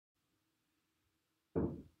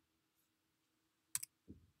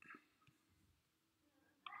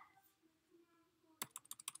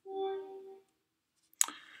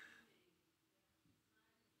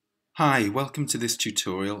Hi, welcome to this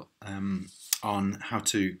tutorial on how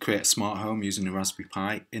to create a smart home using a Raspberry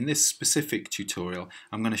Pi. In this specific tutorial,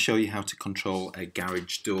 I'm going to show you how to control a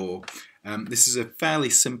garage door. This is a fairly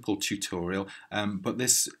simple tutorial, but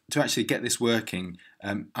to actually get this working,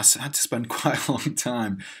 I had to spend quite a long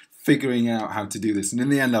time figuring out how to do this. And in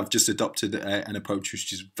the end, I've just adopted an approach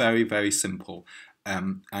which is very, very simple.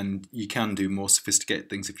 And you can do more sophisticated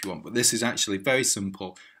things if you want, but this is actually very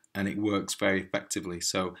simple and it works very effectively,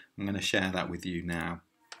 so I'm going to share that with you now.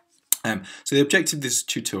 So the objective of this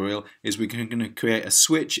tutorial is we're going to create a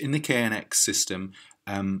switch in the KNX system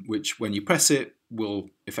which when you press it will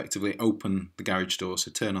effectively open the garage door,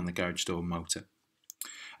 so turn on the garage door motor.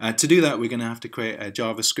 To do that, we're going to have to create a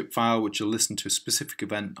JavaScript file which will listen to a specific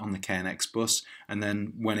event on the KNX bus, and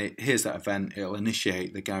then when it hears that event, it'll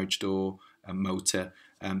initiate the garage door motor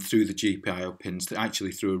through the GPIO pins,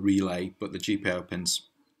 actually through a relay, but the GPIO pins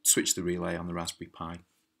switch the relay on the Raspberry Pi.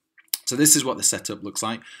 So this is what the setup looks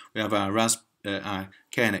like. We have our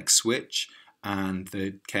KNX switch and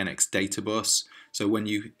the KNX data bus. So when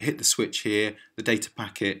you hit the switch here, the data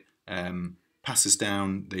packet passes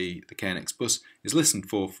down the KNX bus, is listened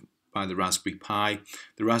for by the Raspberry Pi.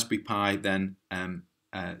 The Raspberry Pi then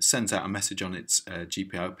sends out a message on its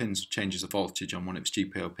GPIO pins, changes the voltage on one of its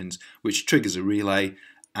GPIO pins, which triggers a relay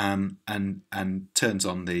and turns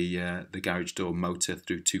on the garage door motor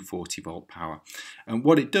through 240 volt power. And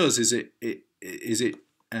what it does is it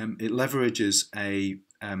leverages a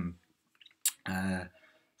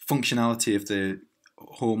functionality of the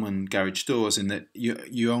Hormann garage doors in that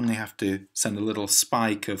you only have to send a little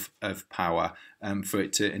spike of power for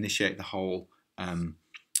it to initiate the whole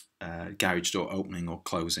garage door opening or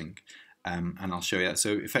closing, and I'll show you that.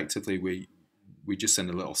 So effectively we just send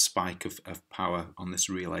a little spike of power on this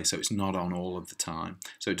relay, so it's not on all of the time,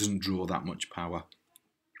 so it doesn't draw that much power.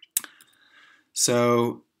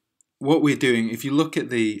 So what we're doing, if you look at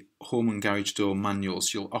the Hormann garage door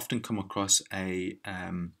manuals, you'll often come across a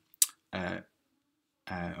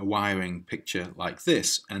wiring picture like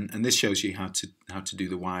this, and this shows you how to do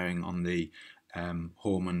the wiring on the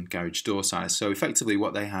Hormann garage door size. So effectively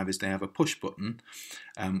what they have is they have a push button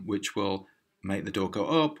which will make the door go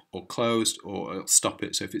up or closed, or it'll stop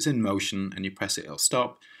it. So if it's in motion and you press it, it'll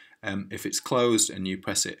stop. If it's closed and you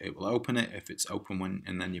press it, it will open it. If it's open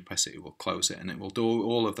and then you press it, it will close it, and it will do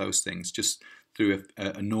all of those things just through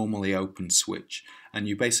a normally open switch. And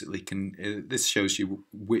you basically can, this shows you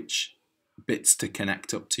which bits to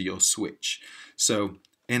connect up to your switch. So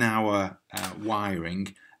in our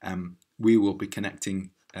wiring, we will be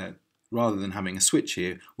connecting, rather than having a switch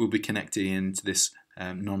here, we'll be connecting into this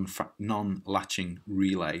non-latching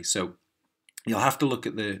relay. So you'll have to look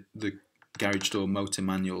at the garage door motor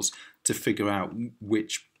manuals to figure out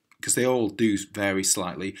which, because they all do vary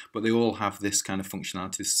slightly, but they all have this kind of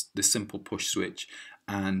functionality, this simple push switch,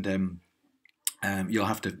 and you'll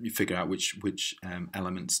have to figure out which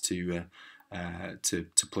elements to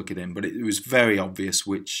plug it in. But it was very obvious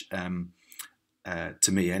which,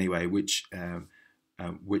 to me anyway, which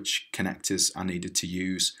connectors I needed to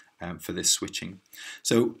use for this switching.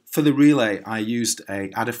 So for the relay, I used a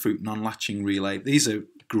Adafruit non-latching relay. These are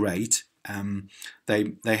great.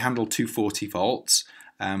 They handle 240 volts.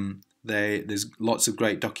 There's lots of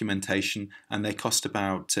great documentation, and they cost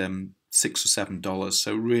about $6 or $7.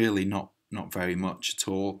 So really not very much at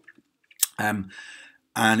all. And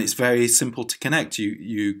it's very simple to connect.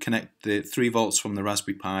 You connect the 3 volts from the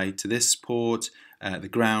Raspberry Pi to this port, the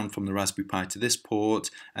ground from the Raspberry Pi to this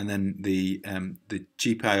port, and then the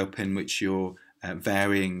GPIO pin which you're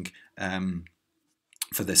varying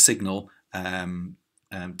for the signal to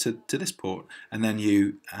this port, and then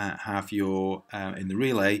you have your in the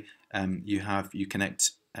relay you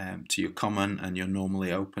connect to your common and your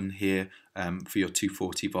normally open here for your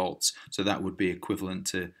 240 volts. So that would be equivalent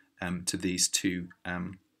to these two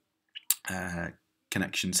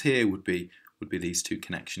connections here, would be these two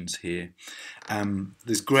connections here.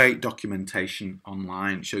 There's great documentation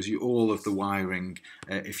online. It shows you all of the wiring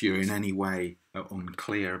if you're in any way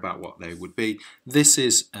unclear about what they would be. This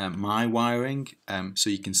is my wiring,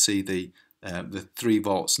 so you can see the 3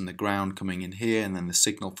 volts and the ground coming in here, and then the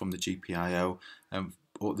signal from the GPIO.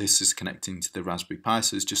 This is connecting to the Raspberry Pi,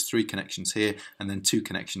 so there's just 3 connections here and then 2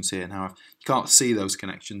 connections here. Now you can't see those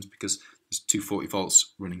connections because there's 240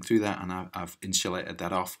 volts running through that, and I've insulated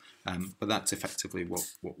that off, but that's effectively what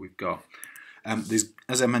we've got.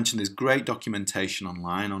 As I mentioned, there's great documentation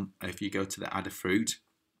online if you go to the Adafruit,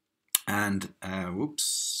 and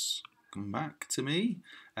whoops, come back to me.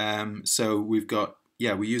 So we've got,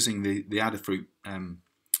 we're using the Adafruit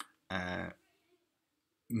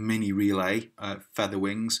mini relay feather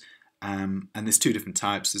wings, and there's two different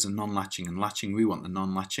types. There's a non-latching and latching. We want the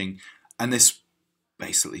non-latching, and this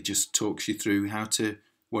basically just talks you through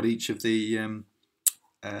what each of the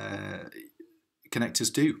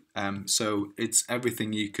connectors do. So it's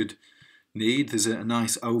everything you could need. There's a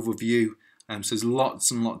nice overview. So there's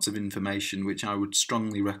lots and lots of information which I would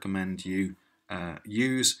strongly recommend you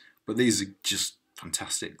use. But these are just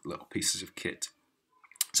fantastic little pieces of kit.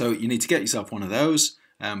 So you need to get yourself one of those,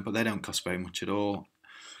 but they don't cost very much at all.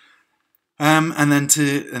 And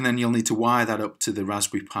then you'll need to wire that up to the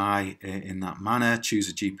Raspberry Pi in that manner. Choose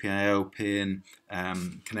a GPIO pin,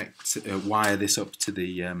 wire this up to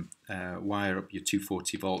the wire up your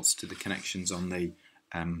 240 volts to the connections on the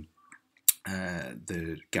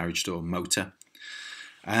garage door motor,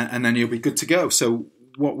 and then you'll be good to go. So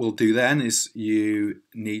what we'll do then is you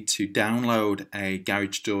need to download a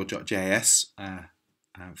garagedoor.js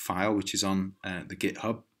file, which is on the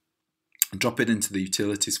GitHub, and drop it into the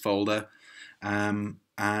utilities folder.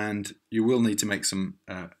 And you will need to make some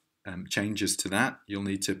changes to that. You'll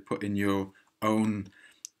need to put in your own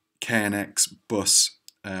KNX bus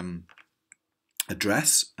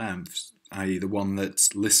address, i.e. the one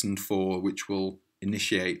that's listened for, which will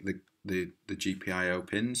initiate the GPIO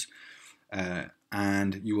pins.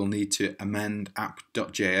 And you will need to amend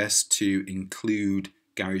app.js to include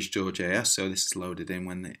garagedoor.js. So this is loaded in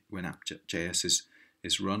when app.js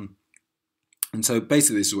is run. And so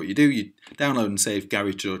basically this is what you do. You download and save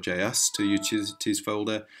garagedoor.js to your utilities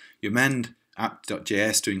folder. You amend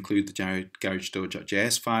app.js to include the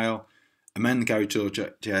garagedoor.js file. Amend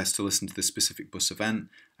garagedoor.js to listen to the specific bus event.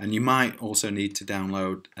 And you might also need to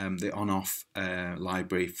download the on-off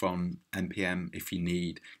library from npm if you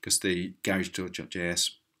need, because the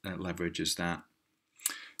garagedoor.js leverages that.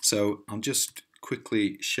 So I'll just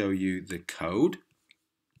quickly show you the code.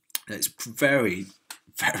 It's very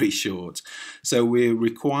short. So we're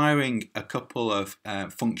requiring a couple of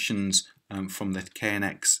functions from the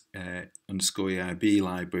KNX _EIB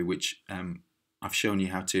library, which I've shown you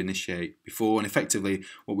how to initiate before. And effectively,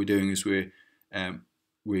 what we're doing is we're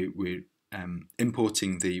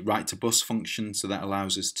importing the write to bus function, so that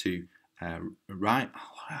allows us to write.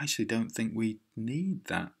 I actually don't think we need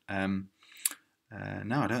that. No,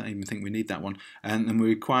 I don't even think we need that one. And then we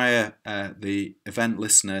require the event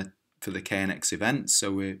listener for the KNX events,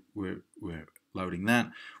 so we're loading that.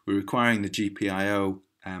 We're requiring the GPIO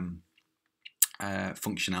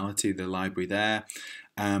functionality, the library there.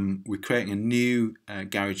 We're creating a new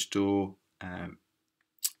garage door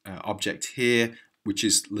object here, which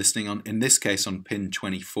is listening on, in this case, on pin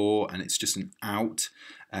 24, and it's just an out.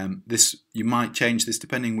 You might change this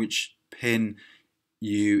depending which pin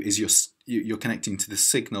you're connecting to the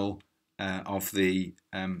signal of the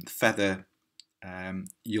feather.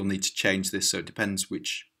 You'll need to change this, so it depends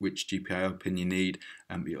which GPIO pin you need.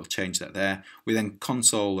 You'll change that there. We then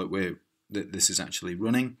console that this is actually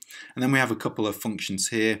running, and then we have a couple of functions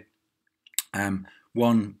here.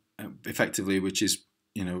 One effectively, which is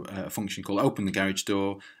a function called open the garage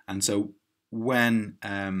door, and so when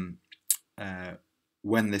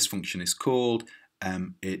this function is called,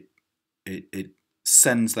 it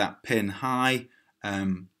sends that pin high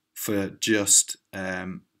for just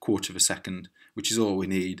quarter of a second, which is all we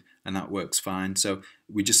need, and that works fine. So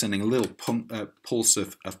we're just sending a little pulse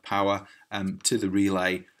of power to the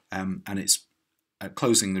relay, and it's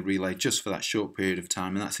closing the relay just for that short period of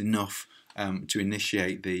time, and that's enough to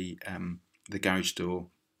initiate the garage door.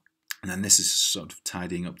 And then this is sort of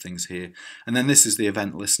tidying up things here. And then this is the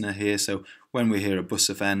event listener here. So when we hear a bus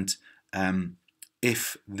event,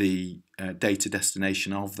 if the data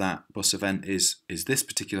destination of that bus event is this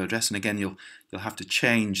particular address, and again you'll have to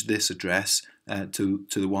change this address to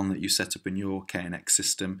the one that you set up in your KNX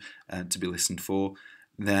system to be listened for,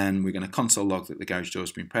 then we're going to console log that the garage door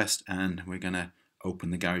has been pressed, and we're going to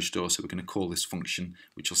open the garage door. So we're going to call this function,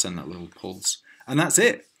 which will send that little pulse, and that's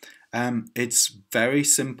it. It's very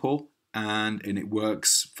simple, and it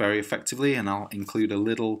works very effectively, and I'll include a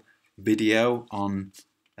little video on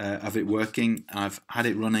of it working. I've had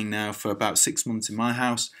it running now for about 6 months in my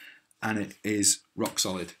house, and it is rock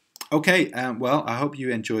solid. Okay, well, I hope you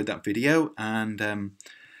enjoyed that video, and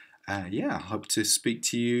yeah, I hope to speak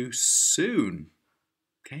to you soon.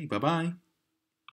 Okay, bye-bye.